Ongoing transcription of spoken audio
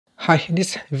Hi, in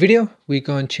this video, we're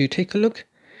going to take a look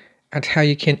at how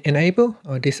you can enable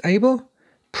or disable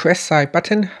press side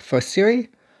button for Siri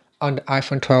on the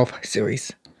iPhone 12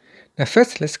 series. Now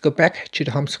first, let's go back to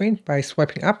the home screen by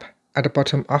swiping up at the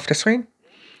bottom of the screen.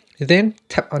 Then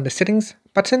tap on the settings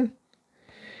button.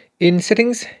 In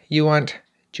settings, you want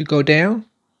to go down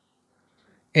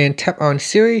and tap on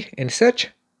Siri and search,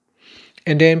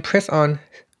 and then press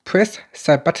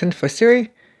side button for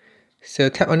Siri. So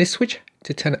tap on this switch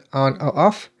to turn it on or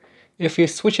off. If you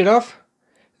switch it off,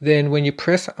 then when you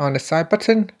press on the side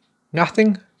button,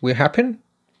 nothing will happen.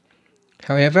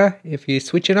 However, if you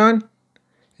switch it on,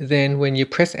 then when you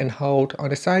press and hold on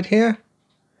the side here,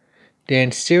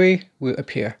 then Siri will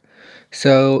appear.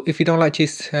 So if you don't like to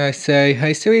say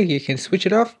 "Hey Siri," you can switch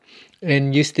it off,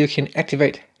 and you still can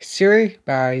activate Siri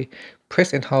by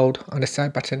press and hold on the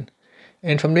side button.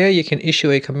 And from there, you can issue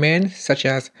a command such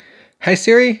as, "Hey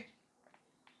Siri,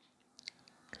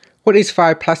 what is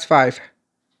 5 plus 5?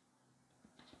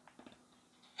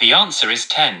 The answer is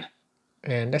 10.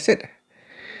 And that's it.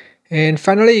 And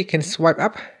finally, you can swipe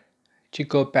up to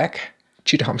go back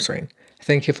to the home screen.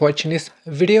 Thank you for watching this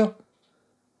video.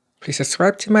 Please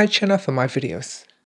subscribe to my channel for more videos.